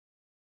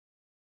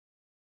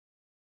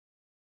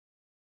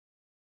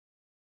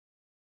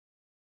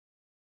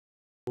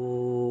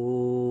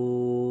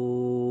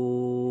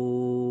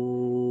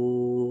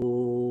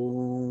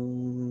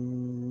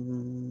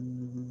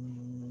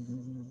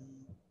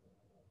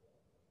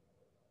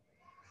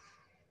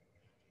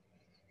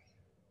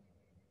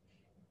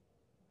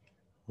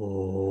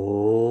Om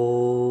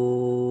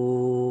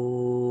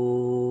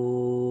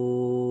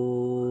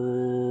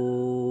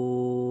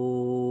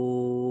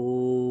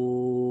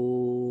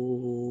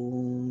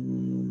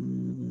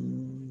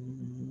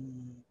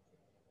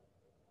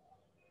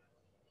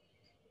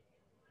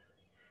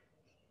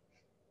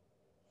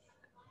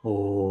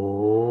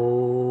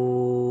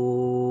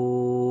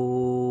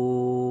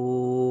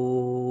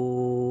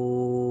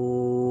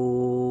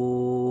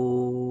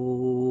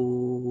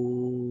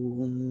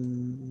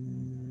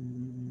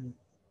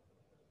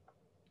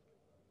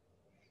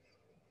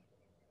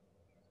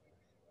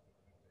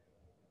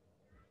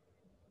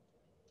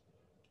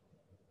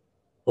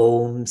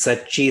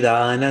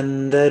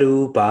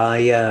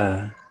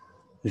Satchidanandarupaya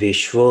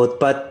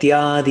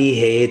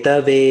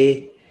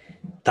Vishvotpattyadihetave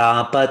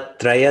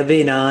Tapatraya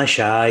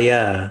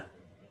Vinashaya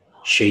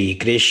Shri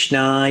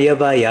Krishnaya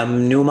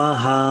Vayam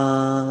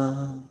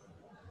Numaha.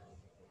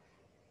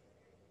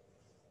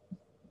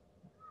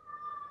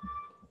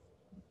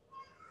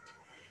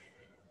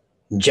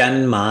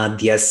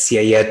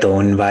 Janmadyasya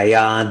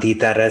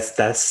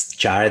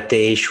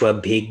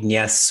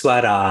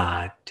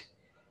yatonvayaditarastascharteshvabhignaswarat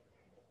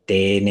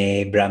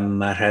Tene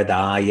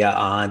brahmahradaya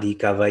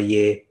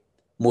adikavaye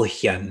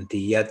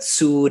muhyanti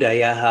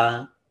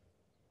yatsurayaha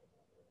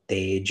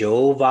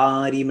Tejo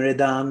vari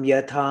mridam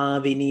yatha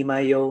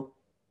vinimayo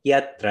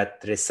yatra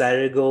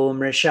trisargo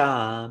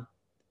mrisham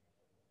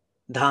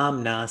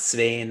Dhamna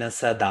svena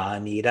sada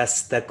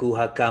nirasta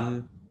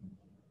kuhakam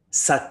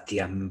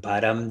satyam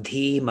param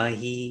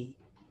dhimahi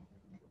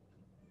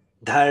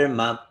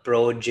Dharma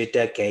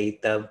projita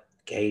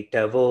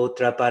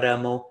kaitavotra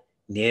paramo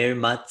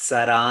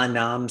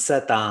nirmatsaranam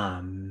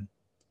satam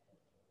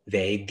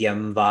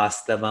Vedyam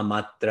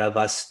vastavamatra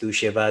vastu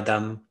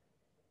shivadam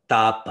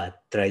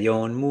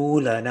tapatrayon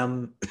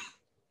mulanam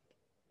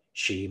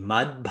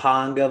Srimad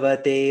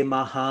Bhagavate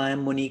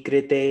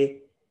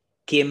Mahamunikrite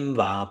Kim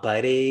va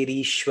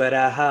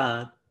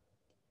parerishvaraha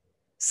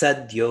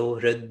Sadyo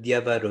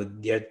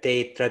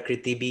hridyavarudyartetra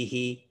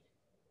kritibihi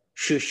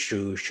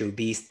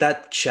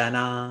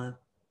Shushrushubistakshanat.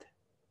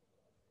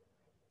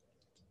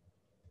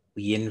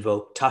 We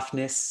invoke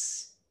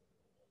toughness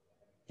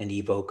and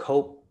evoke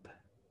hope.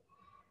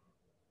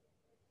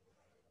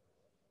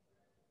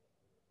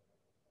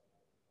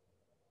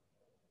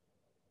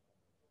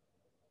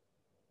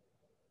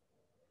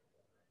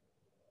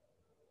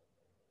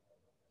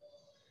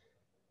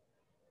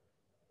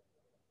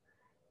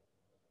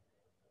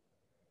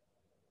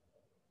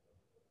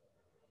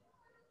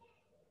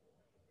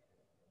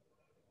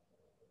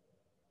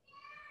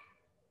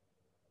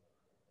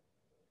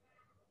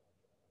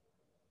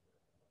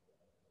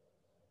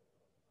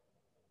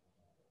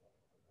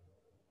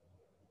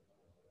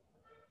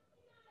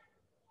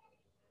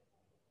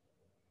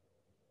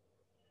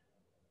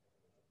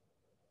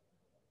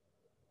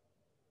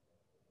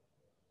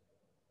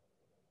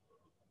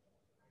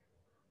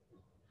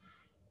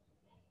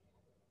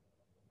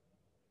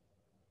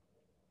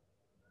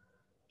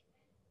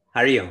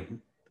 Hari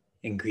Om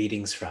and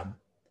greetings from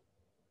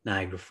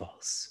Niagara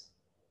Falls.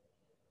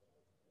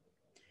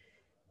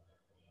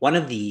 One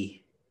of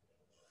the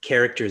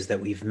characters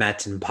that we've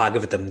met in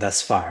Bhagavatam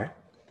thus far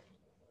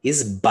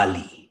is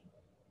Bali.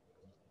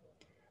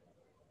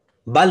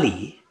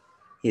 Bali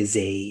is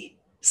a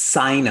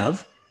sign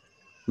of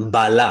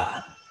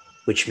Bala,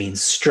 which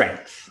means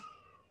strength,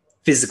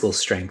 physical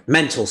strength,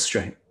 mental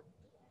strength.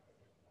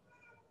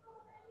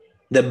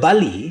 The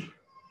Bali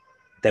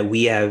that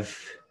we have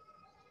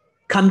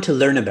come to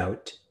learn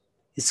about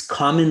is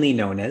commonly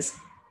known as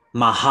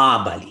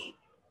Mahabali.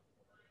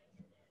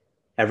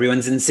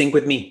 Everyone's in sync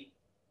with me.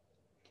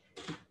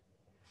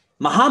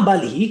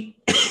 Mahabali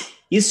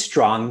is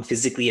strong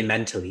physically and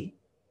mentally,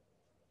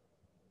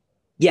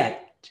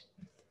 yet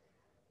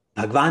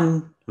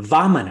Bhagwan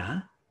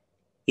Vamana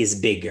is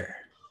bigger,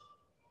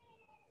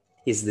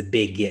 is the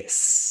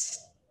biggest.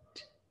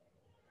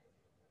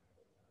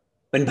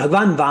 When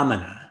Bhagwan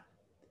Vamana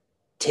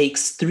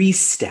takes 3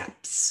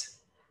 steps,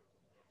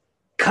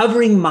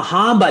 covering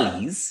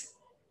Mahabali's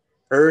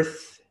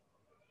earth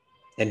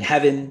and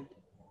heaven,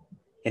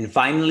 and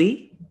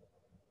finally,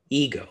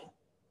 ego.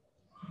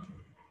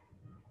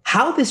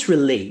 How this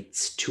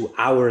relates to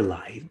our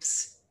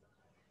lives,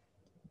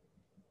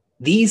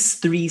 these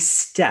 3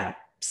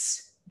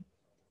 steps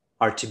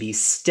are to be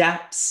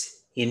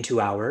steps into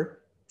our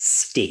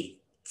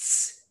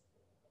states.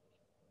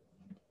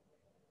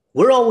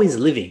 We're always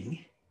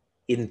living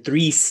in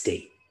 3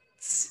 states.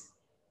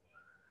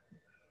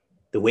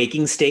 The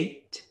waking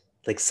state,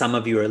 like some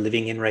of you are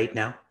living in right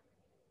now.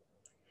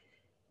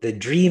 The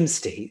dream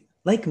state,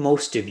 like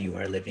most of you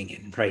are living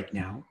in right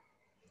now.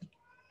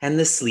 And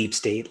the sleep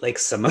state, like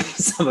some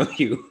of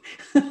you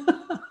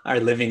are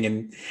living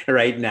in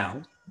right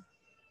now.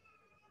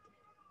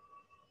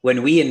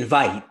 When we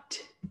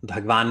invite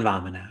Bhagwan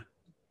Vamana,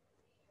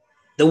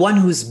 the one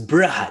who's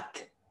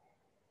Brahat,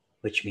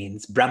 which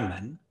means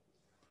Brahman,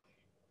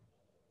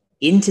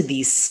 into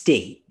these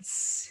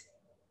states,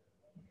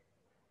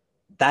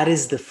 that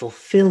is the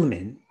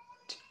fulfillment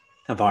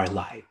of our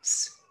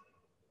lives.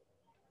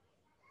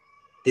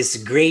 This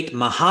great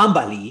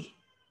Mahabali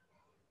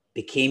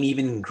became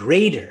even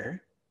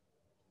greater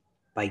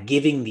by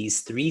giving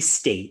these 3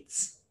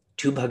 states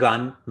to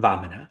Bhagavan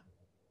Vamana.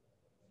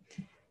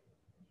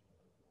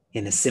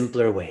 In a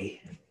simpler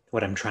way,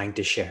 what I'm trying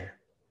to share.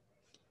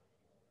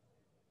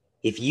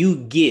 If you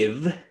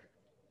give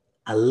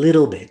a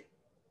little bit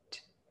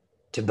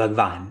to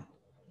Bhagavan,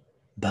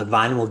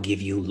 Bhagavan will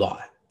give you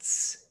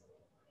lots.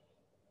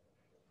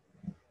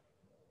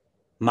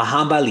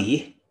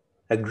 Mahabali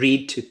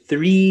agreed to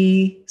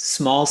 3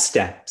 small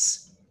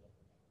steps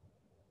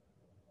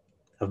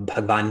of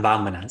Bhagavan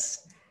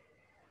Vamana's,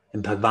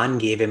 and Bhagavan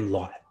gave him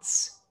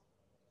lots.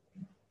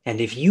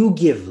 And if you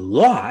give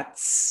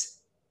lots,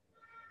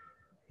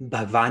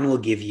 Bhagavan will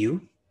give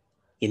you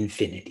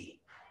infinity.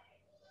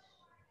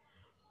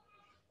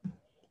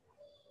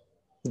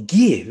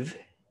 Give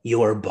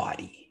your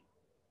body,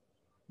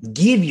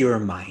 give your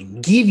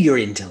mind, give your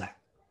intellect.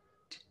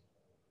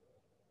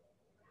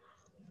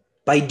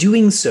 By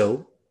doing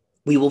so,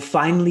 we will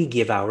finally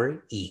give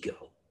our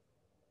ego.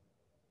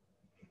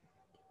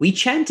 We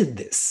chanted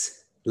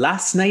this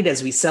last night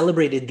as we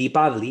celebrated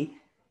Deepavali.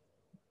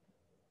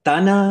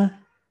 Tana,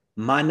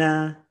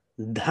 mana,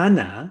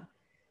 dhana,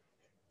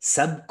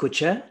 sab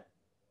kucha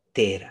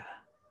tera.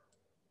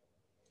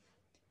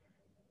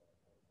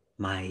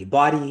 My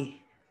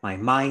body, my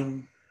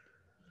mind,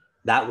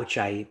 that which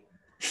I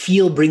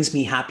feel brings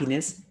me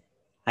happiness,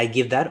 I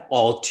give that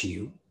all to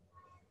you.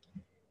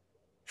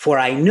 For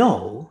I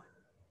know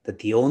that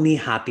the only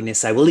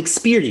happiness I will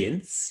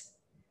experience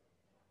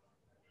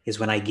is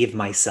when I give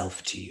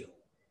myself to you.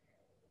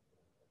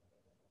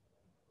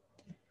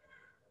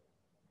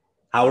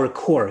 Our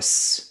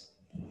course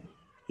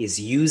is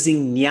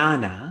using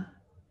jnana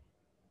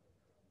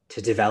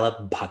to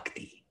develop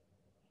bhakti.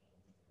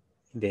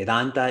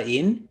 Vedanta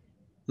in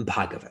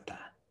Bhagavata.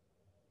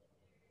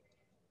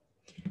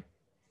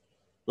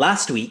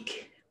 Last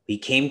week, we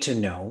came to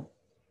know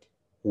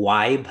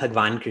why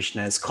Bhagavan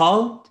Krishna is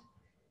called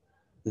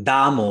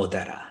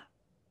Damodara.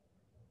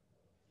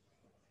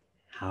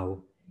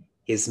 How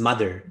his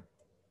mother,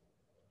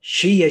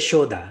 Shri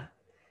Yashoda,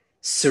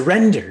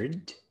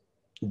 surrendered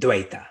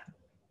Dvaita,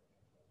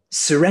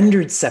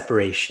 surrendered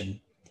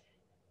separation.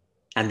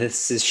 And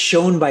this is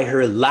shown by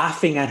her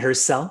laughing at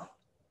herself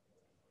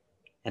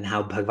and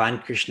how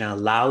Bhagavan Krishna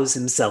allows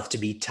himself to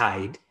be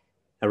tied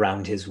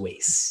around his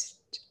waist.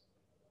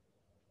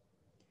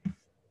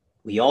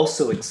 We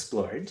also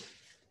explored,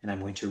 and I'm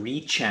going to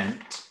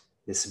re-chant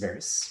this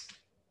verse,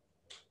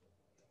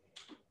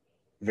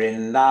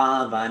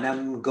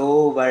 Vrindavanam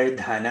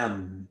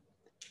Govardhanam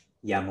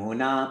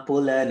Yamuna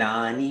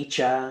Pulanani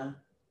cha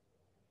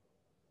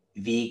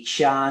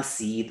Viksha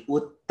Sid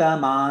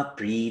Uttama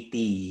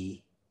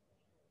Priti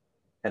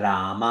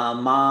Rama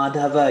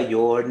Madhava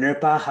Yor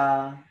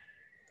Nripaha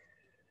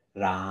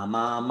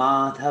Rama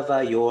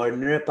Madhava Yor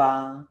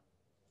Nripa.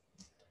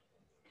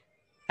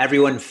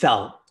 Everyone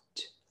felt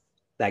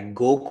that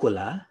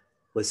Gokula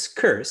was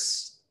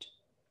cursed,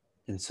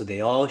 and so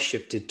they all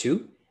shifted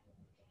to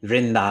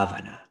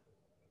Vrindavana.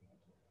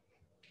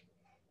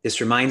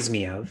 This reminds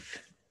me of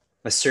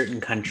a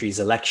certain country's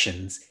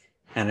elections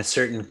and a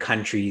certain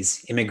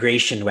country's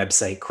immigration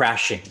website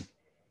crashing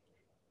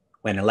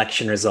when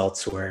election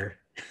results were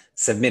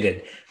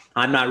submitted.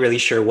 I'm not really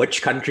sure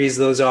which countries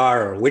those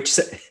are or which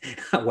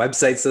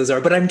websites those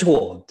are, but I'm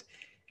told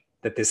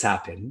that this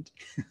happened.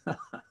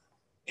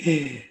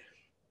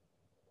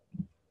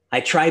 I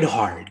tried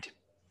hard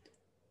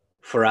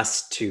for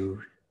us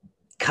to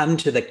come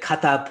to the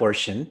Katha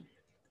portion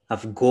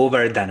of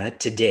Govardhana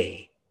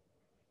today,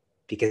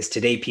 because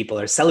today people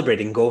are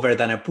celebrating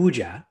Govardhana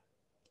Puja,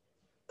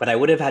 but I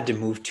would have had to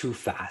move too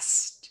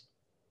fast,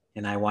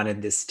 and I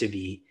wanted this to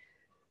be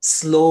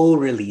slow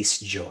release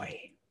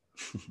joy.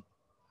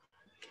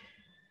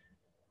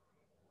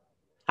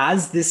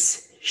 As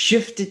this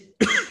shift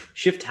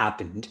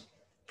happened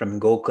from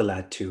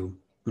Gokula to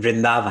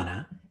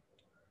Vrindavana,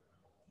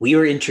 we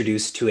were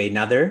introduced to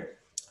another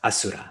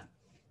Asura,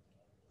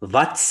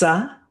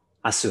 Vatsa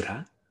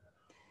Asura,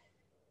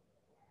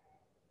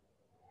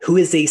 who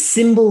is a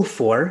symbol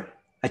for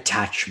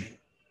attachment.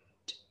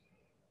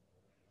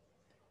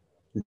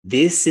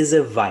 This is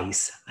a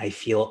vice I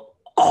feel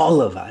all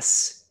of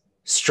us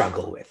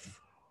struggle with.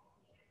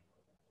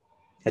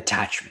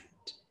 Attachment.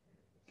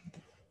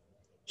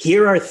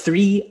 Here are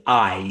 3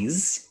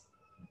 I's,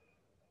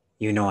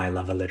 you know I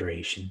love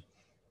alliteration,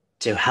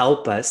 to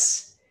help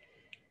us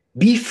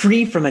be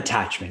free from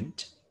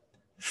attachment.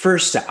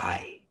 First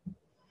I,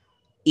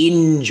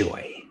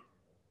 enjoy.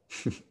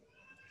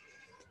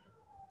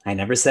 I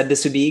never said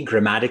this would be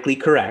grammatically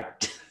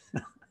correct.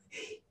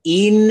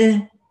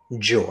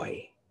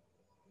 Enjoy.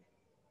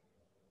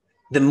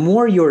 The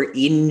more you're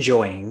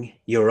enjoying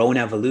your own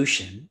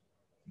evolution,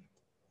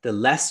 the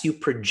less you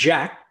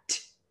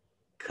project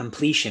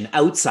completion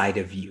outside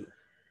of you.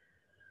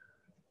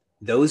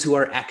 Those who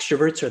are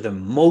extroverts are the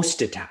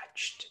most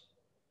attached.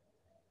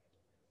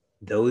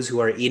 Those who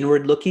are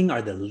inward looking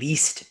are the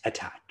least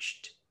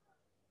attached.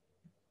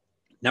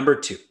 Number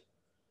 2.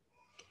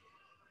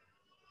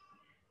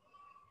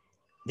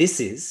 This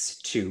is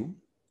to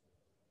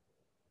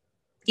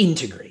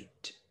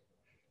integrate.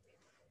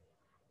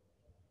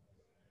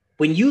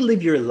 When you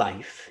live your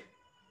life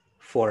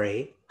for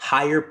a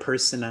higher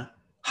persona,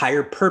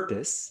 higher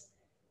purpose,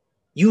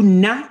 you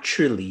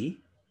naturally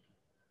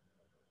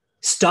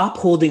stop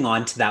holding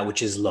on to that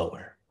which is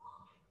lower.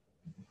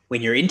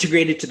 When you're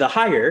integrated to the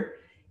higher,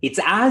 it's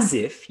as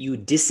if you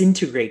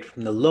disintegrate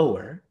from the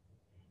lower,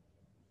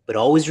 but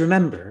always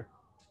remember,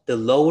 the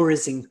lower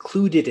is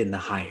included in the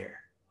higher.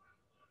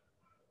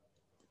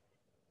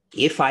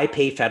 If I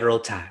pay federal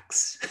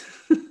tax,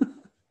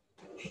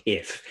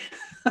 if,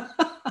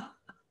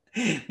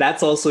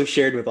 that's also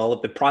shared with all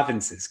of the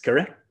provinces,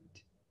 correct?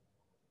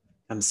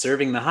 I'm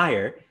serving the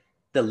higher,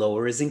 the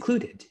lower is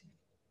included.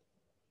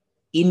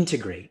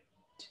 Integrate.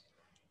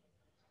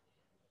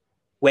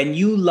 When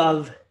you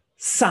love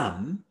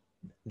some,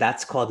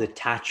 that's called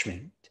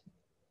attachment.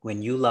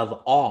 When you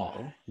love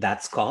all,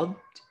 that's called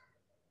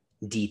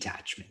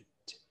detachment.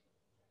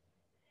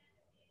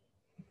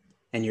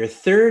 And your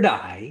third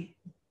eye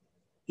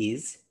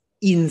is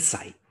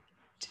insight.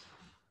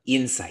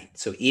 Insight.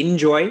 So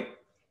enjoy,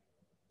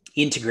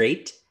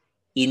 integrate,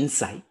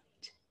 insight.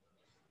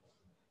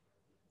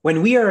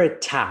 When we are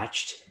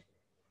attached,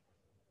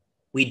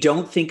 we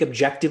don't think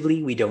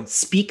objectively, we don't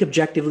speak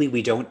objectively,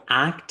 we don't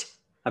act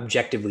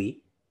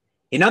objectively.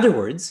 In other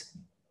words,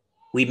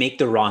 we make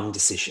the wrong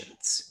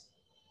decisions.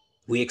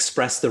 We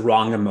express the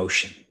wrong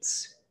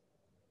emotions.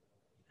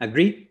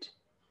 Agreed?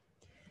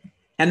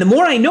 And the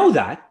more I know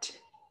that,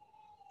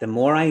 the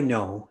more I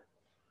know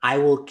I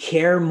will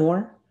care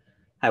more,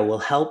 I will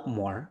help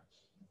more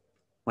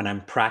when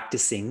I'm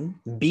practicing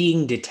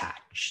being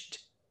detached.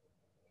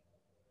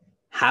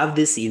 Have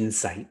this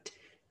insight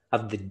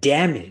of the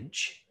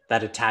damage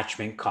that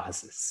attachment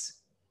causes.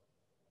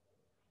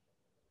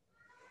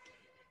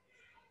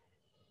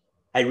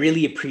 I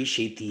really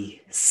appreciate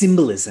the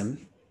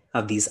symbolism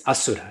of these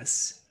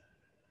asuras.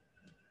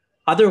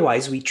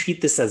 Otherwise, we treat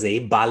this as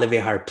a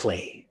balavihar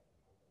play.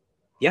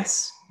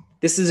 Yes,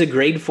 this is a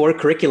grade 4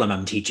 curriculum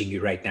I'm teaching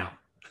you right now.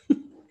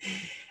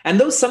 And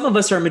though some of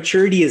us, our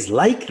maturity is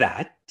like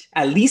that,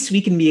 at least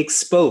we can be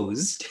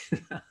exposed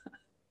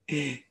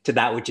to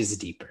that which is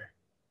deeper,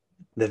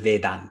 the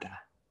Vedanta.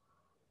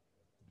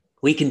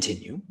 We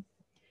continue.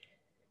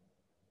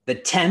 The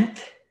 10th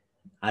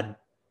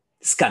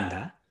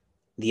skanda,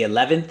 the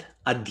 11th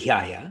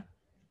adhyaya,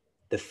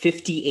 the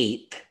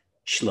 58th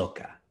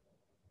shloka.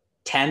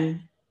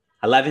 10,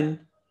 11,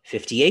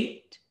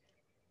 58.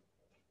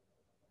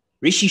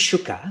 Rishi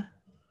Shuka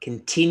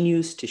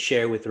continues to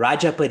share with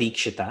Raja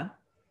Parikshita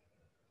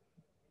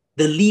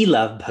the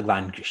Leela of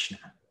Bhagavan Krishna.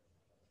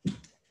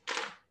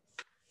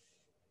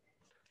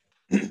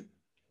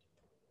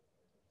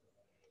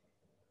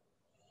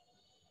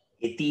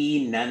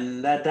 Iti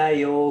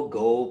nandatayo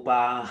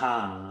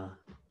gopaha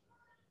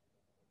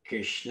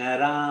Krishna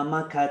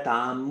Rama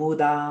katam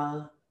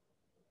muda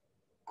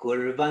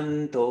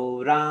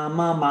kurvanto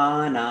Rama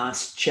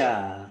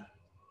manascha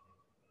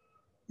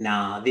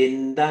na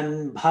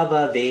vindan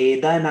bhava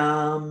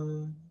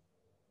vedanam.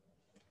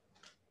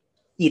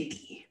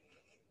 Iti.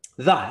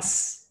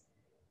 Thus,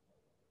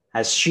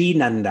 as Sri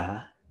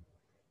Nanda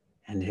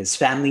and his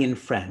family and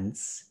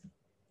friends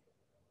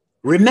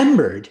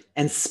remembered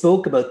and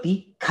spoke about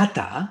the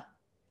katha,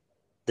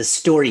 the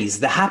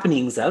stories, the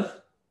happenings of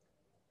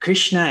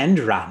Krishna and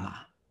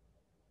Rama,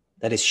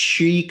 that is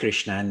Shri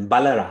Krishna and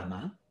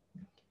Balarama,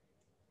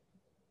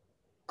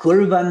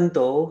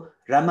 kurvanto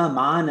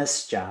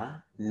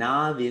ramamanascha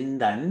na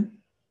vindan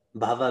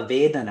bhava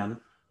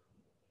vedanam,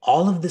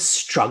 all of the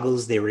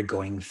struggles they were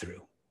going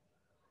through.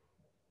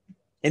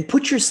 And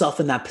put yourself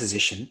in that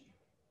position.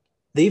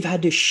 They've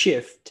had to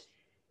shift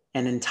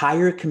an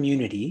entire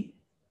community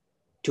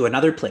to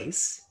another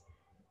place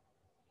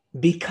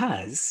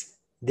because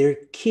their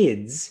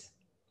kids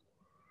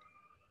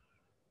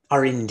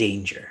are in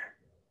danger.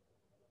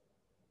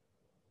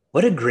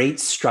 What a great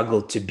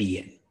struggle to be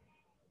in.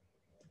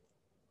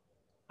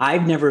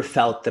 I've never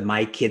felt that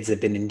my kids have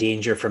been in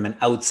danger from an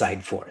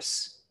outside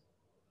force.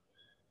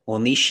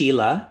 Only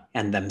Sheila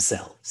and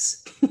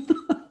themselves.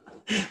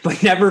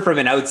 But never from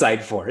an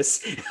outside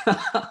force.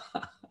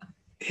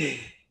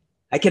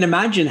 I can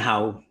imagine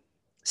how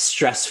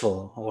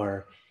stressful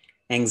or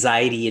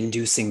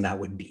anxiety-inducing that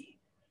would be.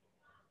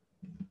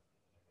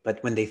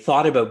 But when they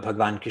thought about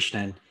Bhagavan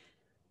Krishna and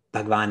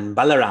Bhagavan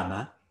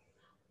Balarama,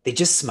 they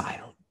just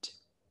smiled.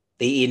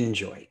 They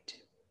enjoyed.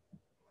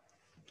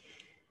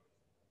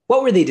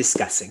 What were they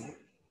discussing?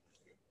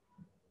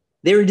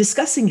 They were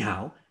discussing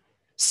how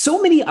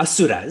so many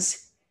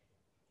asuras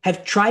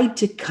have tried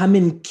to come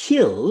and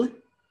kill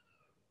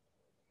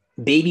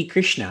baby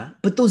Krishna,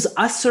 but those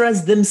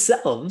asuras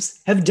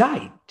themselves have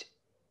died.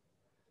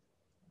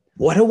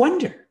 What a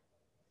wonder.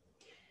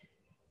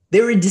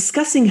 They were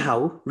discussing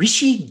how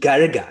Rishi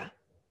Garga,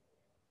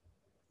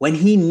 when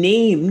he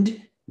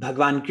named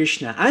Bhagavan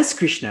Krishna as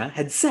Krishna,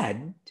 had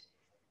said,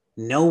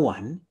 no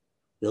one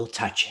will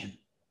touch him.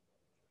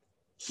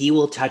 He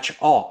will touch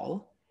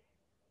all,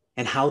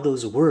 and how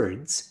those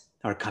words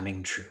are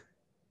coming true.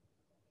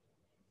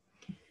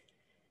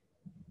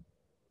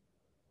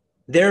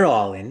 they're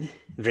all in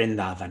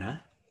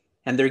Vrindavana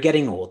and they're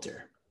getting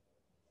older.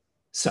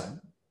 So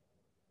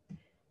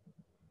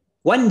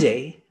one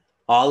day,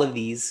 all of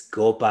these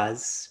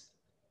Gopas,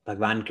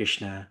 Bhagavan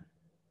Krishna,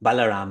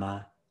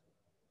 Balarama,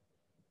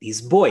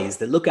 these boys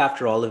that look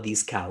after all of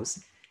these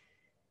cows,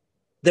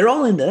 they're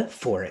all in the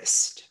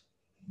forest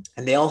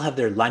and they all have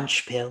their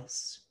lunch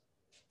pails.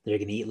 They're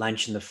going to eat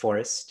lunch in the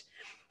forest.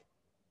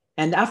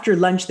 And after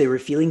lunch, they were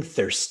feeling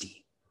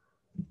thirsty.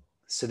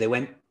 So they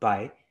went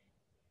by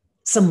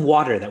some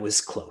water that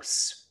was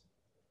close.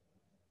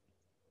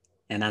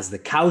 And as the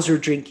cows were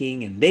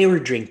drinking and they were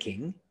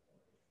drinking,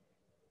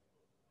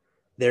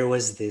 there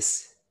was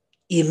this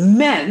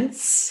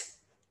immense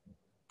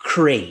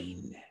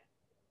crane.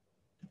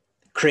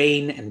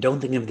 Crane, and don't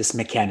think of this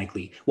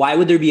mechanically. Why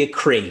would there be a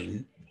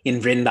crane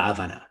in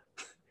Vrindavana?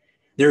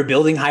 They were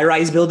building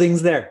high-rise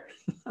buildings there.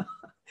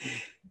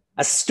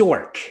 A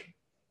stork,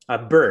 a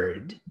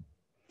bird.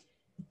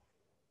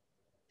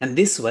 And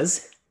this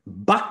was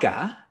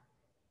Baka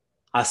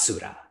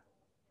Asura.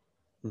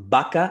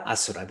 Baka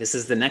Asura. This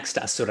is the next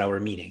Asura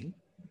we're meeting.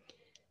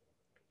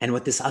 And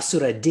what this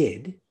Asura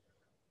did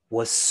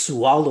was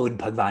swallowed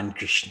Bhagavan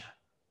Krishna.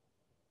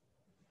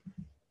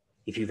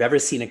 If you've ever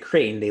seen a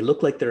crane, they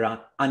look like they're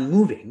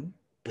unmoving,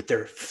 but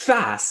they're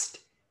fast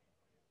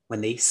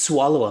when they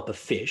swallow up a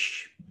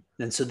fish.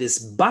 And so this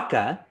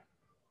Baka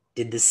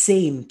did the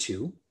same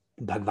to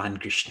Bhagavan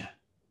Krishna.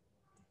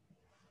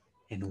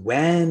 And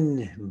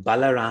when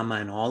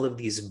Balarama and all of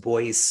these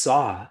boys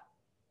saw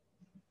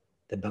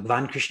that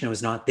Bhagavan Krishna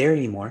was not there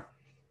anymore,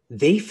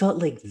 they felt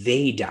like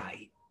they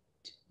died.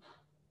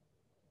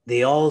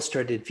 They all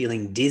started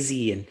feeling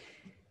dizzy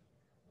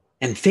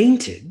and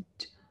fainted.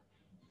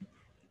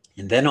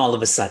 And then all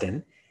of a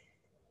sudden,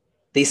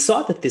 they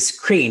saw that this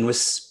crane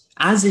was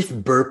as if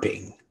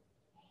burping.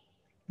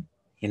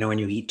 You know, when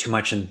you eat too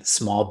much and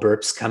small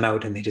burps come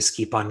out and they just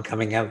keep on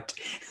coming out.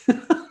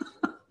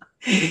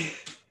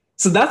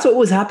 So that's what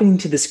was happening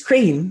to this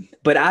crane.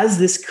 But as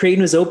this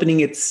crane was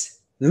opening its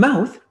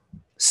mouth,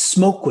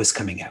 smoke was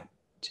coming out.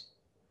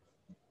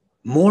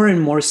 More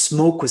and more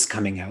smoke was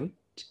coming out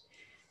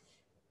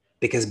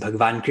because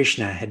Bhagavan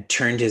Krishna had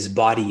turned his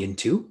body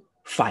into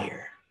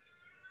fire.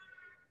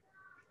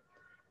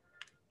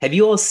 Have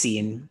you all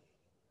seen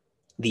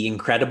The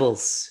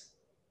Incredibles?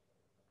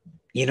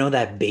 You know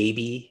that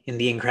baby in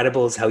The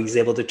Incredibles, how he's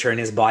able to turn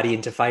his body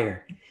into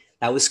fire?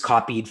 That was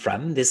copied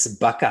from this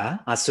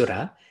Baka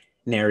Asura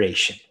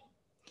narration.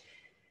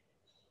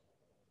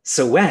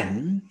 So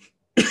when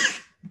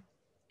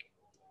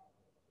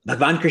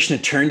Bhagavan Krishna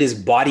turned his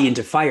body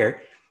into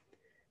fire,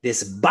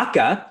 this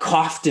Baka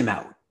coughed him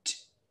out.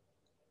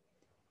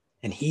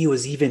 And he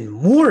was even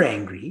more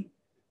angry,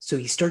 so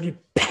he started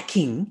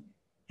pecking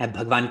at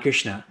Bhagavan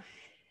Krishna.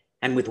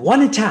 And with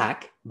one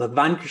attack,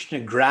 Bhagavan Krishna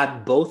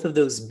grabbed both of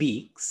those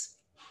beaks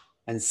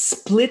and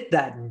split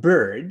that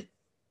bird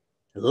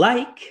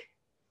like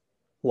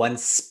one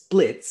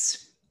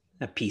splits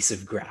a piece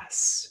of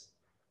grass.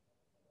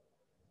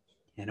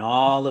 And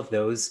all of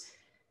those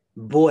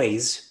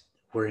boys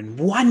were in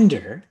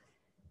wonder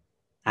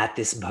at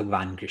this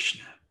Bhagavan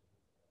Krishna.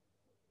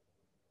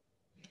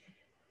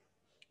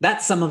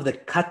 That's some of the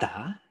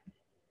Katha.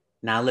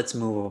 Now let's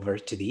move over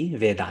to the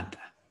Vedanta.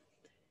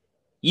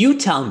 You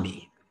tell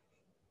me,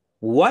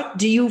 what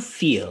do you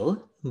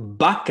feel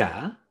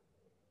Baka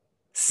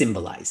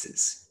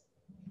symbolizes?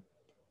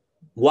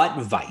 What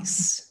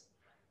vice?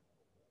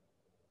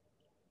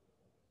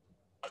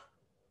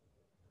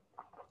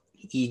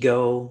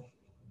 Ego,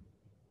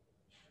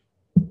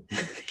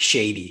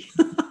 shady,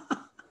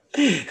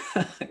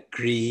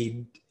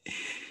 greed,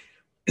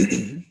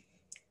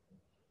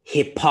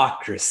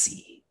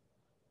 hypocrisy.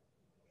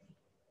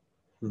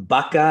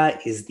 Baka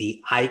is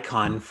the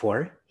icon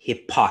for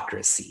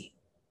hypocrisy.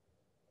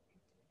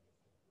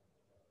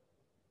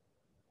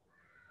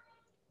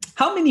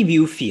 How many of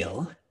you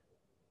feel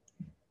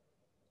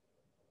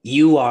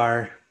you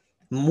are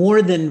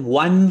more than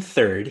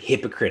 1/3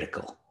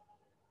 hypocritical?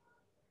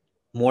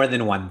 More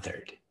than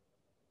 1/3.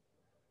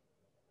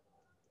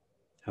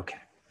 Okay.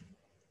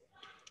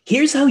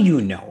 Here's how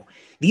you know.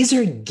 These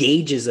are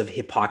gauges of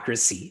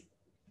hypocrisy.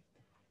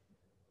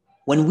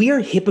 When we are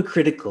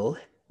hypocritical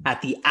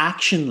at the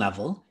action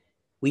level,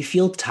 we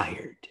feel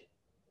tired.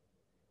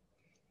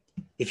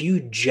 If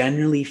you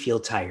generally feel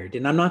tired,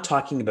 and I'm not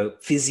talking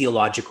about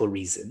physiological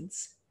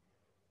reasons,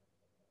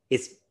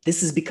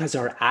 this is because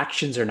our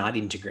actions are not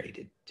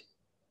integrated.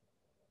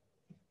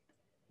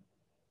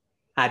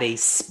 At a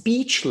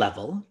speech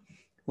level,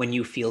 when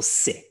you feel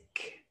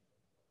sick,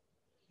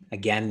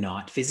 again,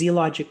 not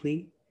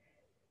physiologically,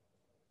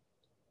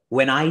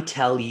 when I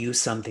tell you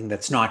something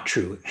that's not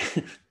true,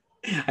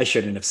 I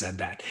shouldn't have said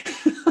that.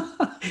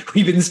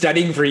 We've been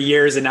studying for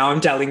years and now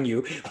I'm telling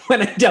you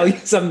when I tell you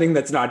something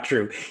that's not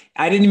true.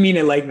 I didn't mean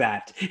it like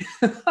that.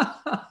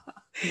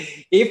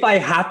 If I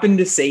happen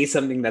to say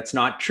something that's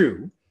not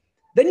true,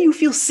 then you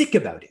feel sick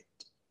about it.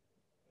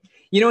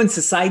 You know, in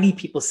society,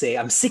 people say,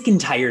 I'm sick and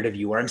tired of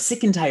you, or I'm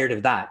sick and tired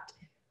of that.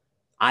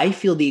 I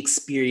feel the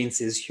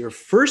experience is you're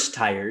first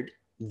tired,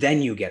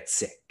 then you get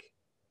sick.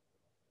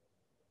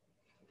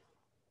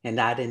 And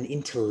at an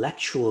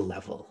intellectual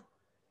level,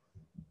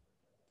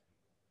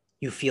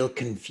 you feel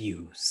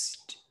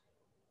confused.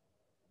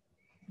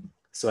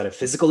 So at a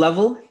physical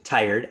level,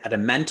 tired. At a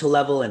mental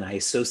level, and I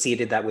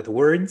associated that with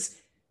words,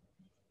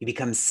 you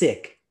become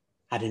sick.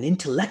 At an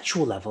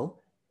intellectual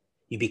level,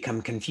 you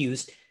become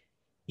confused.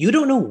 You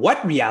don't know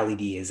what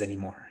reality is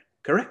anymore,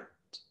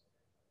 correct?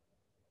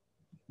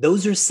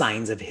 Those are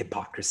signs of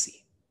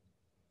hypocrisy.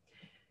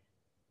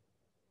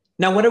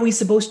 Now, what are we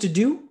supposed to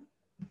do?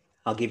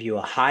 I'll give you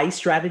a high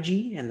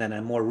strategy and then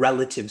a more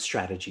relative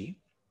strategy.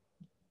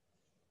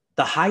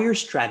 The higher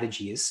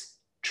strategy is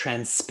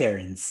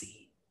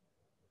transparency.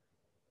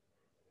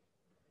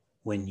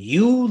 When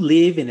you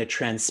live in a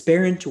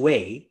transparent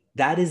way,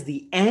 that is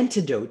the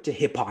antidote to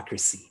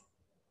hypocrisy.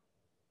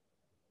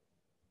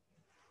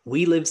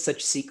 We live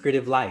such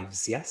secretive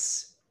lives,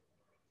 yes?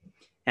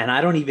 And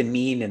I don't even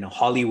mean in a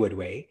Hollywood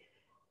way,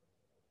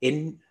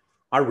 in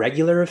our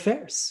regular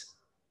affairs.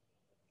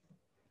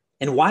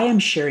 And why I'm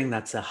sharing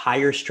that's a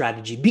higher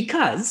strategy,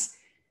 because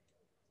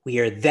we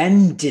are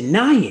then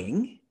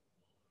denying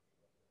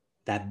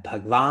that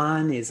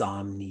Bhagavan is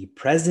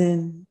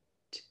omnipresent,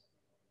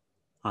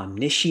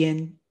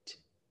 omniscient,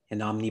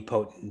 and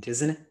omnipotent,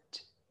 isn't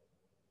it?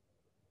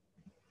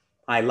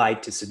 I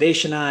lied to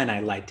Sudeshana, and I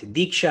lied to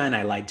Diksha, and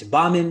I lied to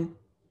Baman,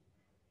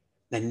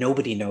 and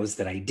nobody knows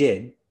that I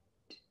did.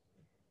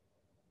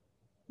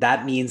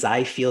 That means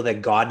I feel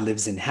that God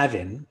lives in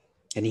heaven,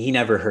 and he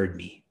never heard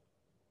me.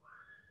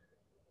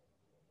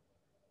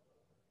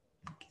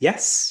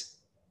 Yes.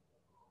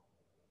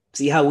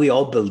 See how we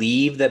all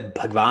believe that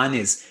Bhagavan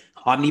is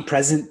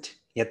omnipresent,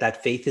 yet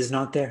that faith is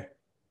not there.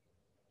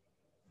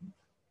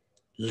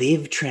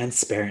 Live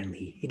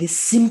transparently. It is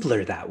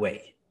simpler that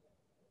way.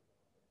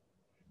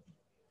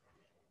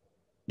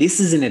 This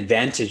is an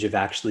advantage of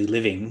actually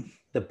living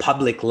the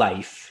public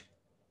life,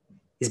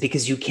 is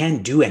because you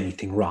can't do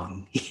anything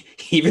wrong,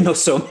 even though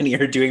so many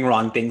are doing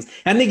wrong things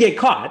and they get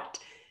caught.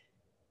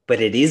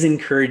 But it is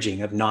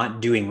encouraging of not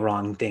doing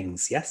wrong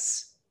things,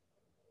 yes?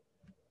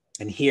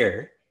 And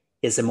here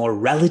is a more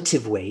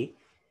relative way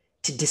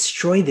to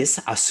destroy this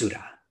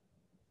asura.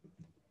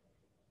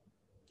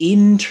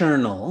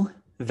 Internal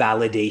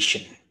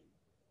validation.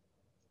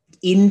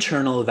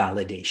 Internal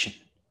validation.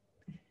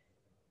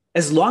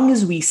 As long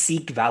as we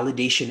seek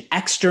validation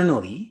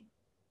externally,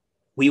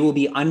 we will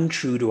be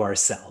untrue to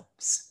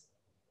ourselves.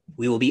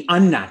 We will be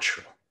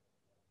unnatural.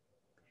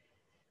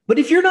 But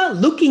if you're not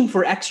looking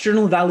for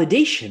external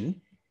validation,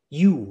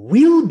 you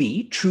will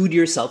be true to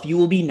yourself. You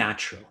will be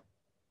natural.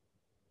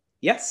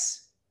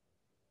 Yes?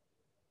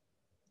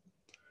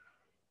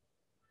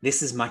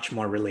 This is much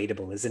more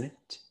relatable, isn't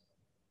it?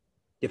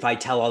 If I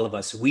tell all of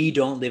us we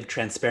don't live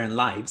transparent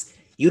lives,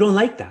 you don't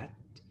like that.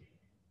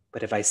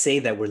 But if I say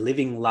that we're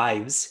living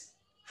lives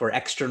for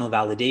external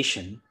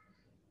validation,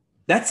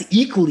 that's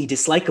equally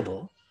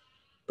dislikable,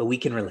 but we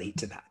can relate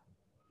to that.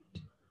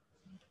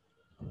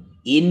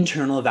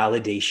 Internal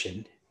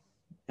validation,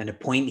 and a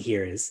point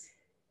here is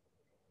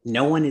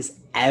no one is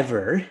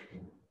ever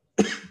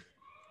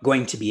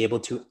going to be able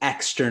to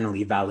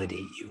externally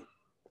validate you,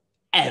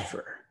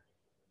 ever.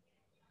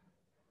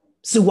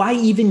 So why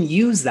even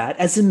use that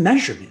as a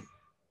measurement?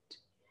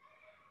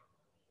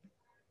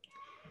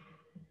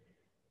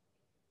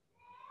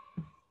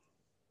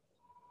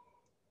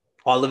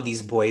 All of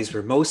these boys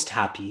were most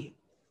happy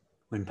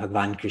when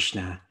Bhagavan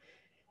Krishna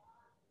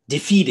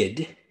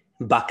defeated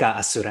Baka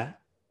Asura.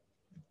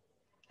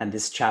 And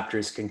this chapter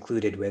is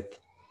concluded with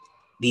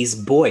these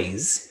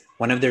boys,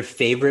 one of their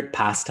favorite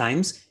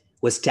pastimes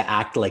was to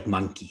act like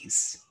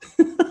monkeys.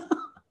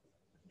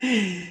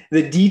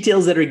 The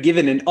details that are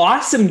given, and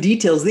awesome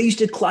details. They used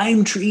to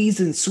climb trees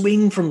and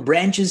swing from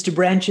branches to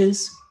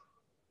branches.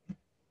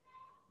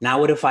 Now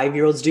what do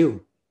 5-year-olds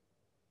do?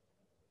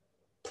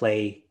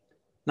 Play,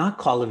 not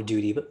Call of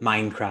Duty, but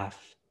Minecraft,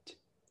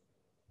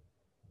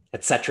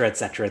 etc.,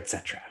 etc.,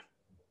 etc.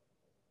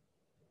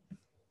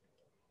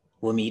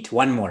 We'll meet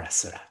one more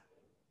asura.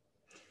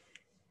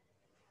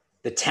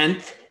 The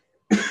 10th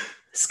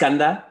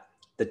skanda,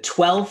 the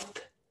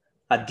 12th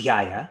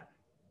adhyaya,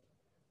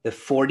 the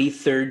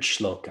 43rd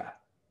shloka,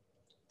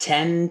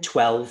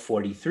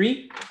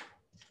 10:12:43.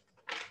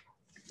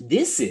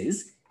 This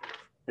is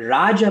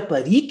Raja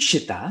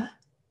Parikshita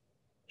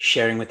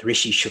sharing with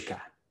Rishi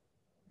Shuka.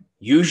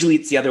 Usually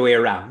it's the other way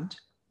around.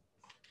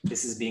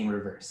 This is being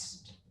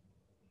reversed.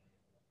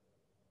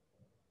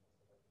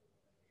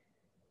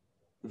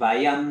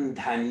 Vayam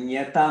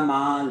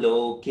dhanyatama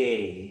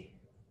loke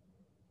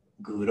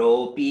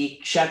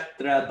guropi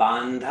kshatra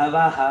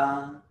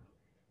bandhavaha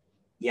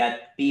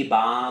yat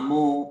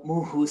pibamo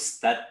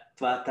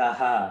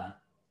muhustattvataha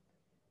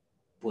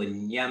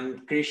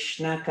punyam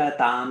krishna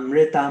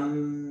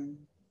katamritam.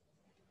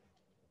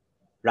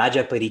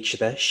 Raja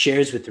Parikshita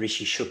shares with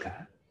Rishi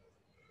Shuka,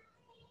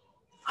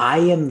 I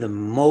am the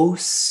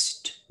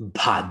most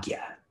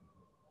bhagya,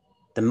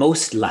 the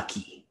most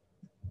lucky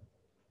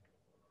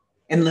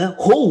in the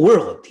whole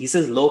world. He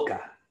says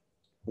loka.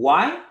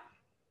 Why?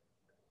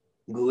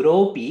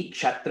 Guropi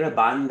kshatra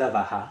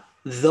bandhavaha.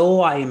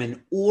 Though I am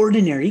an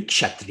ordinary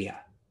kshatriya,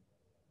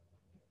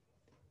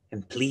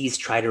 And please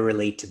try to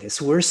relate to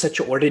this. We're such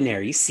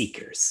ordinary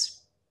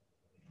seekers.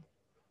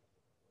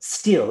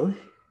 Still,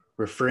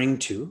 referring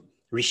to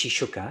Rishi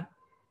Shuka,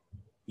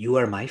 you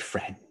are my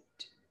friend.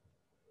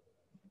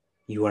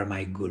 You are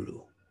my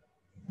guru.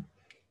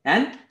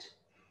 And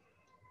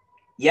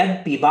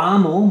yad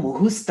pibamo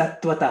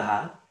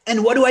muhustattvataha.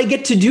 And what do I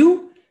get to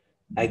do?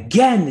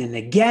 Again and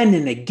again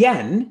and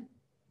again,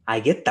 I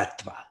get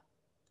tattva.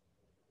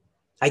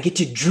 I get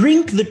to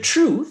drink the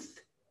truth.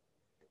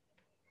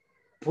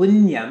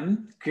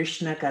 Punyam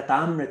Krishna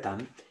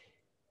katamritam.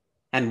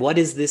 And what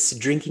is this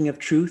drinking of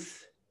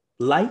truth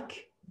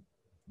like?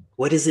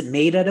 What is it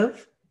made out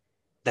of?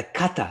 The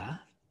katha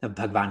of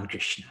Bhagavan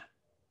Krishna.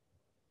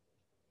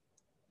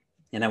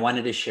 And I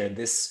wanted to share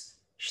this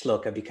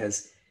shloka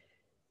because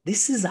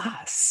this is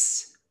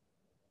us.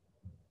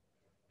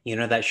 You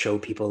know that show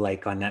people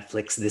like on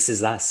Netflix, This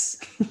Is Us?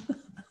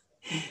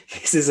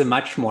 This is a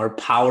much more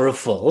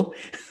powerful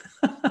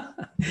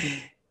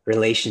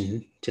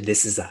relation to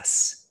This Is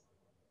Us.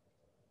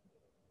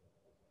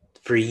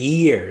 For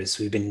years,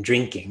 we've been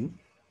drinking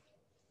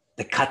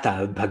the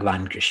katha of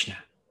Bhagavan Krishna.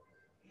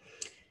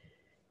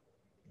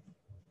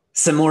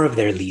 Some more of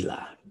their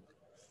leela.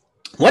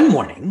 One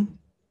morning,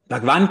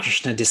 Bhagavan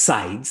Krishna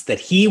decides that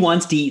he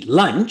wants to eat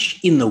lunch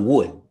in the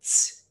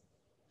woods.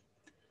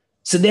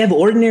 So they have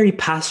ordinary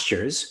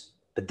pastures,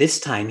 but this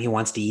time he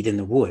wants to eat in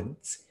the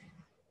woods.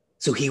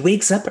 So he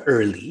wakes up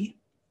early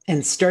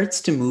and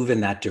starts to move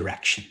in that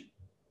direction.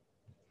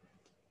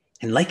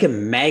 And like a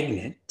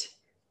magnet,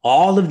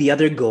 all of the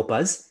other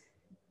gopas,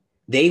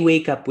 they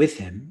wake up with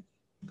him.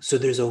 So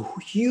there's a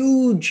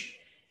huge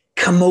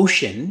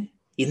commotion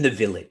in the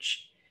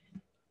village.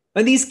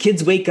 When these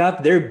kids wake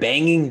up, they're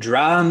banging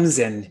drums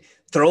and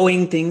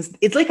throwing things.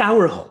 It's like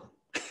our home.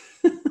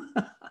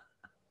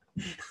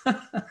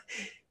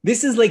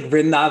 This is like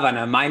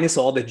Vrindavana minus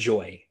all the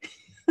joy.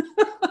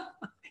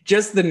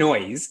 Just the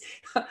noise.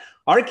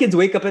 Our kids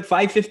wake up at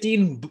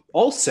 5:15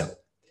 also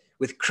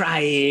with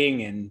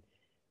crying and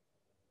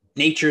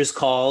nature's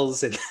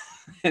calls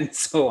and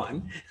so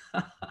on.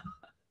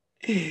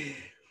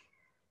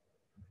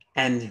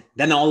 And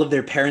then all of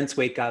their parents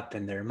wake up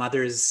and their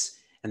mothers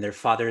and their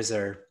fathers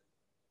are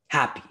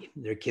happy.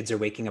 Their kids are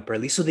waking up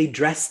early. So they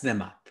dress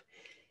them up.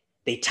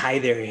 They tie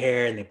their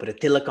hair and they put a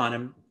tilak on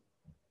them.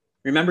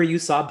 Remember you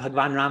saw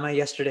Bhagwan Rama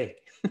yesterday?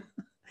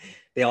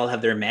 They all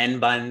have their man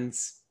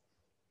buns.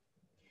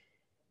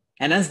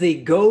 And as they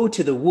go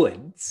to the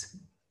woods,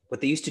 what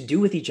they used to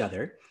do with each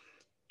other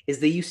is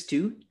they used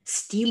to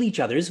steal each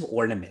other's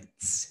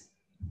ornaments.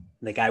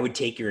 Like I would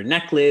take your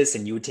necklace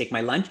and you would take my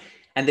lunch,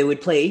 and they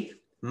would play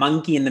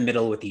monkey in the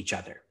middle with each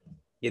other.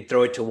 You'd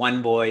throw it to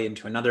one boy and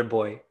to another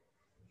boy.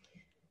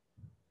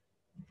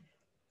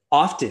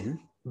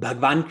 Often,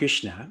 Bhagavan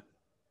Krishna,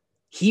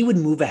 he would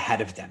move ahead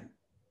of them.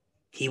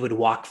 He would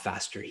walk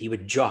faster, he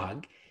would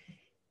jog,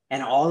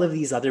 and all of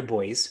these other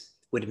boys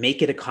would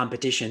make it a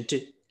competition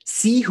to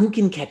see who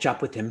can catch up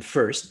with him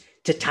first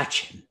to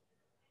touch him.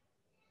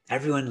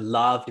 Everyone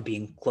loved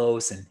being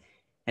close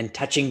and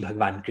touching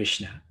Bhagavan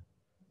Krishna.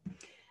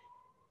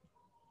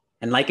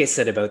 And like I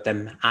said about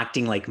them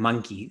acting like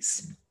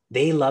monkeys,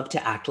 they love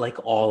to act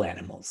like all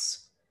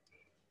animals.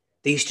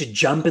 They used to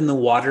jump in the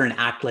water and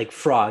act like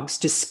frogs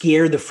to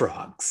scare the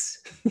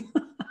frogs.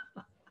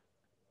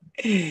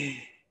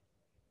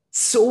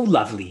 So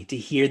lovely to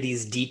hear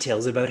these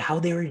details about how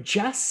they were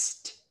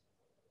just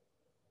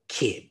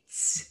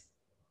kids.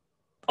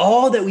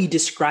 All that we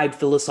describe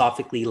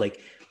philosophically,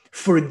 like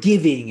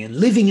forgiving and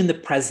living in the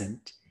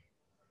present,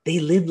 they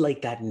lived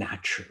like that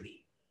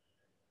naturally.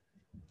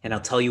 And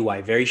I'll tell you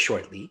why very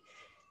shortly.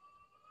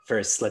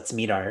 First, let's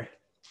meet our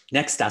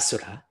next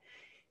asura.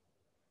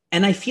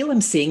 And I feel I'm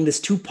saying this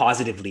too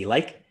positively,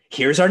 like,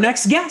 here's our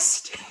next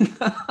guest.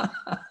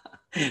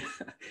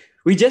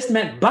 We just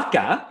met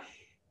Baka.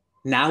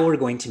 Now we're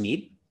going to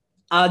meet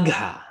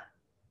Agha.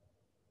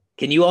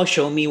 Can you all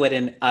show me what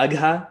an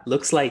Agha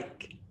looks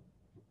like?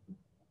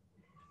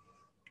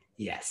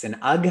 Yes, an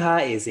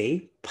Agha is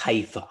a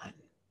python.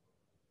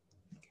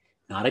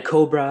 Not a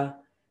cobra,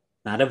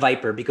 not a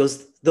viper,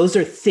 because those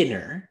are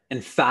thinner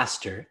and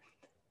faster.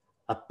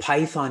 A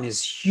python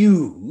is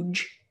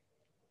huge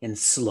and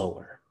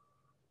slower.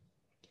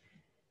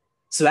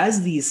 So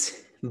as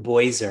these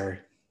boys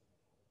are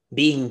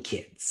being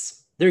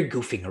kids, they're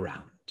goofing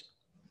around.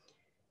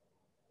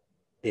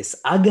 This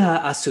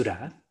Agha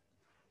Asura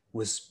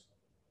was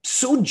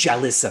so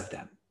jealous of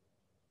them.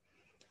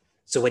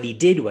 So what he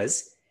did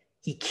was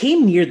he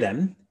came near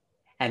them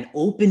and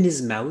opened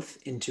his mouth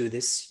into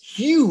this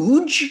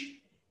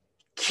huge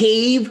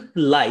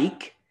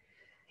cave-like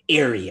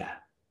area.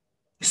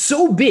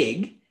 So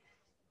big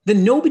that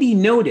nobody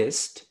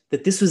noticed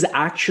that this was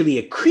actually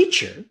a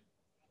creature.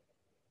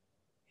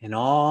 And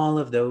all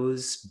of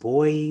those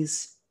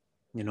boys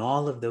and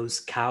all of those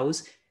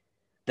cows,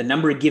 the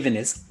number given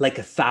is like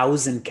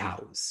 1,000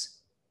 cows.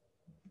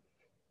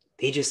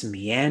 They just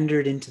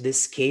meandered into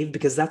this cave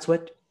because that's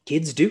what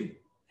kids do.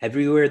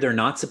 Everywhere they're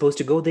not supposed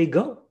to go, they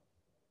go.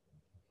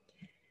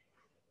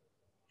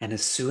 And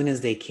as soon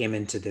as they came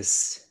into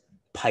this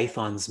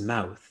python's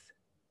mouth,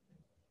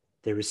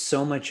 there was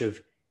so much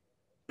of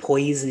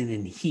poison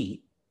and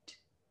heat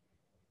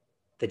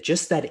that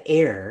just that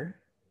air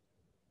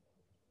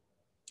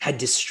had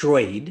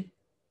destroyed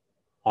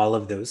all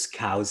of those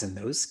cows and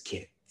those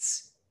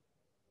kids,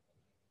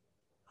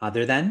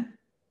 other than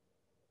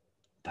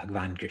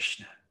Bhagavan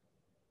Krishna.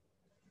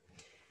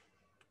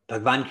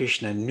 Bhagavan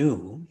Krishna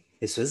knew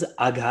this was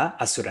Agha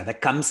Asura,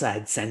 that Kamsa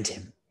had sent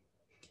him.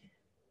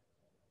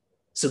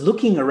 So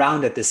looking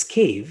around at this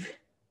cave,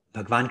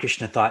 Bhagavan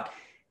Krishna thought,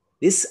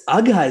 this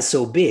Agha is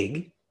so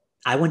big,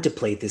 I want to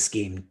play this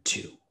game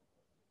too.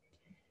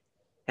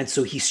 And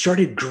so he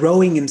started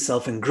growing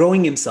himself,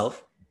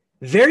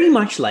 very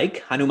much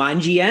like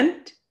Hanumanji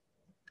and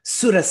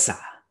Surasa.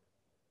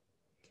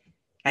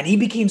 And he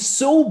became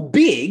so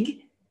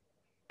big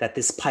that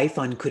this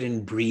python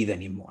couldn't breathe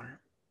anymore.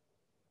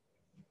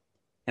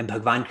 And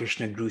Bhagavan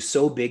Krishna grew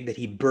so big that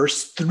he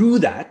burst through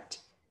that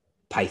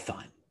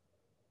python.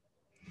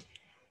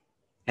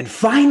 And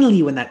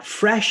finally, when that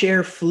fresh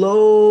air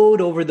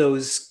flowed over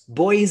those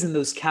boys and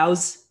those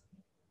cows,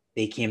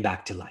 they came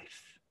back to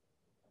life.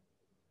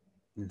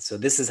 And so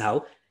this is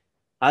how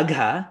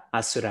Agha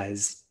Asura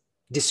is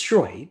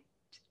destroyed.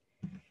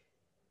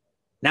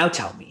 Now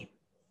tell me,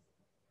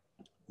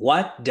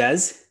 what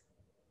does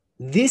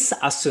this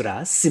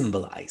Asura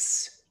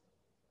symbolize?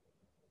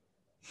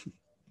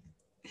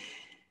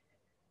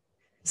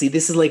 See,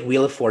 this is like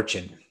Wheel of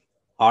Fortune.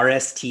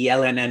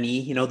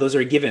 RSTLNME, those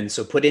are given.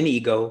 So put in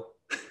ego,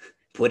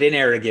 put in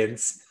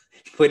arrogance,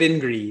 put in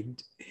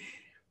greed.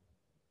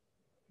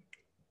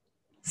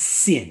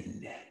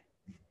 Sin,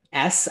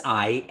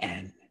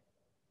 S-I-N.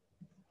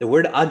 The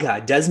word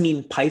Agha does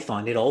mean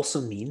python. It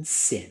also means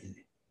sin.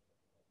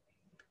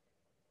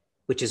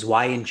 Which is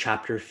why in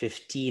chapter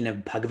 15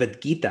 of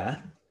Bhagavad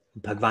Gita,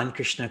 Bhagavan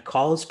Krishna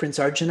calls Prince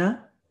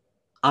Arjuna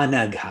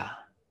Anagha.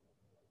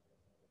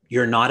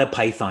 You're not a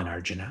python,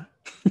 Arjuna.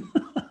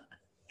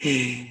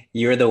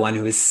 You're the one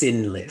who is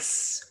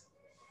sinless.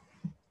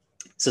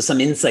 So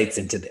some insights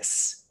into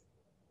this.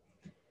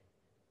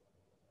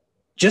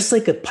 Just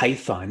like a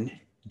python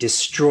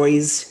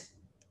destroys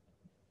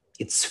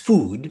its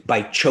food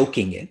by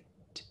choking it,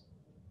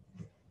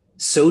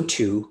 so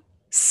too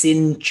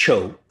sin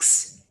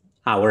chokes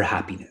our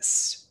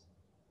happiness.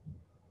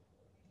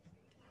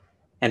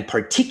 And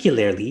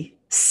particularly,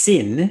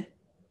 sin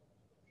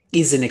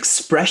is an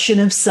expression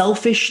of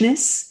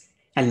selfishness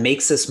and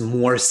makes us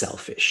more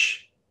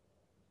selfish.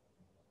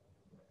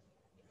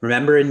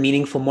 Remember in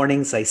Meaningful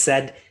Mornings, I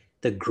said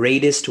the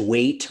greatest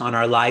weight on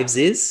our lives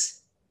is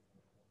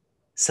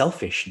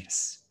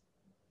selfishness.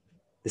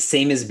 The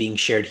same is being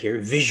shared here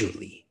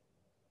visually.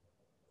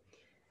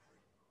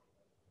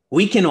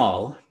 We can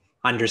all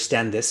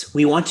understand this.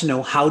 We want to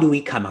know, how do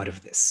we come out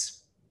of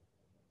this?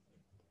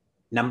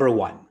 Number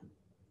one,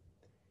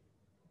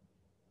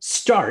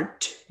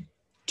 start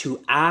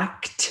to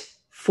act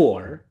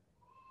for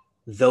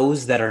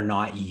those that are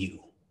not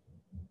you.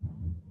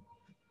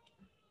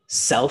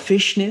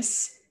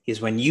 Selfishness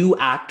is when you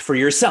act for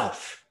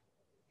yourself.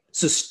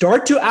 So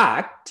start to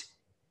act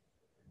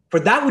for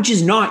that which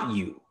is not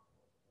you.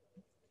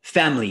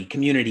 Family,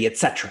 community,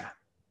 etc.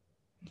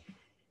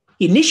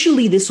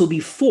 Initially, this will be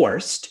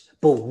forced,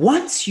 but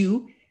once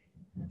you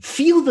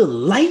feel the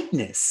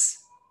lightness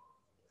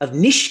of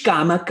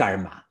nishkama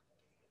karma,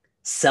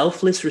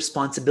 selfless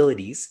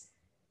responsibilities,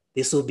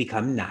 this will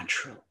become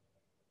natural.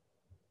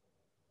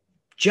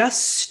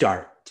 Just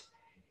start.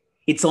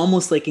 It's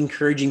almost like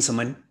encouraging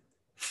someone,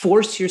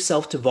 force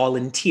yourself to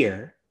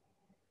volunteer.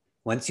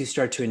 Once you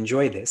start to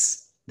enjoy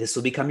this, this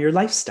will become your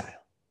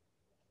lifestyle.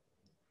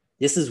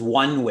 This is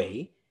one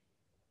way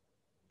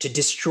to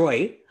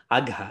destroy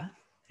Agha,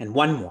 and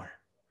one more.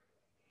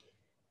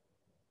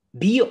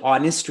 Be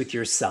honest with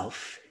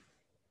yourself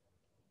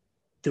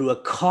through a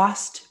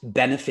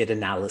cost-benefit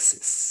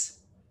analysis.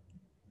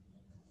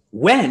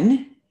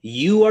 When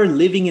you are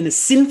living in a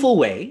sinful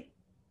way,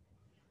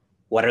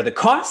 what are the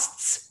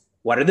costs?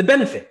 What are the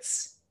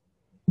benefits?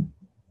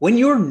 When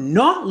you're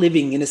not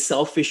living in a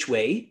selfish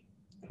way,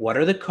 what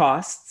are the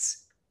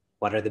costs?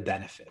 What are the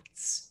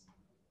benefits?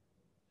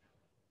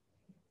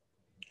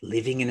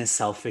 Living in a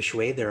selfish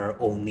way, there are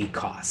only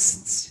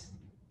costs.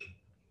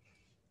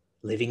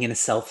 Living in a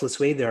selfless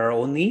way, there are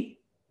only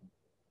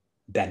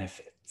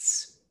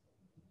benefits.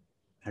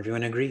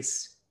 Everyone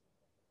agrees.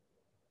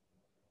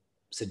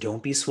 So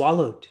don't be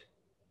swallowed.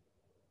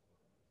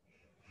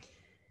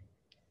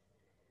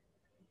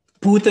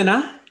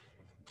 Putana,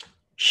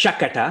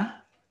 Shakata,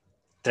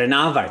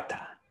 Trinavarta,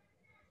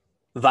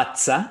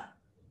 Vatsa,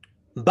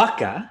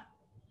 Baka,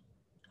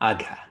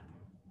 Agha.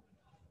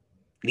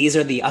 These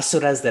are the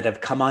asuras that have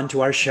come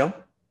onto our show.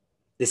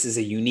 This is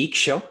a unique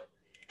show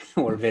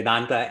where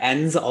Vedanta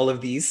ends all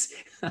of these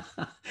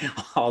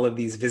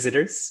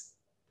visitors.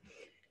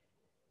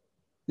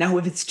 Now,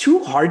 if it's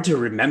too hard to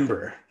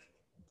remember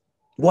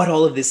what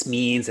all of this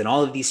means and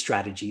all of these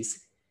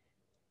strategies,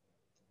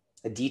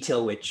 a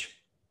detail which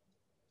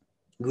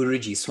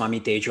Guruji Swami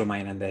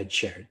Tejomayananda had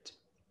shared.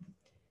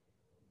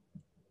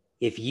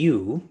 If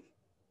you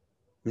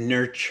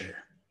nurture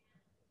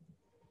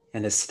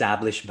and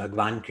establish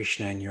Bhagavan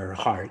Krishna in your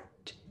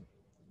heart,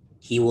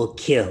 he will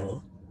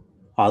kill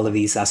all of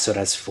these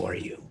asuras for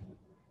you.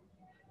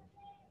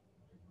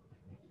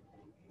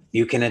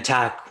 You can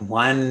attack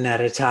one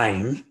at a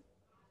time,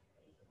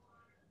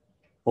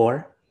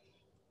 or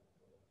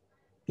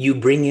you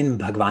bring in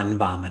Bhagavan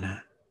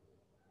Vamana,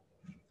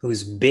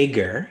 who's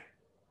bigger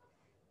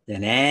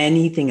than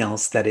anything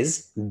else that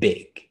is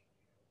big,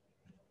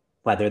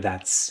 whether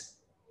that's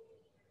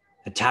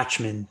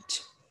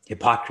attachment,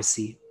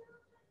 hypocrisy.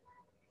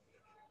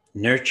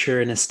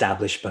 Nurture and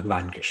establish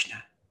Bhagavan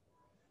Krishna.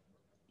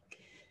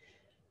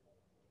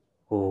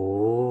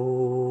 Oh.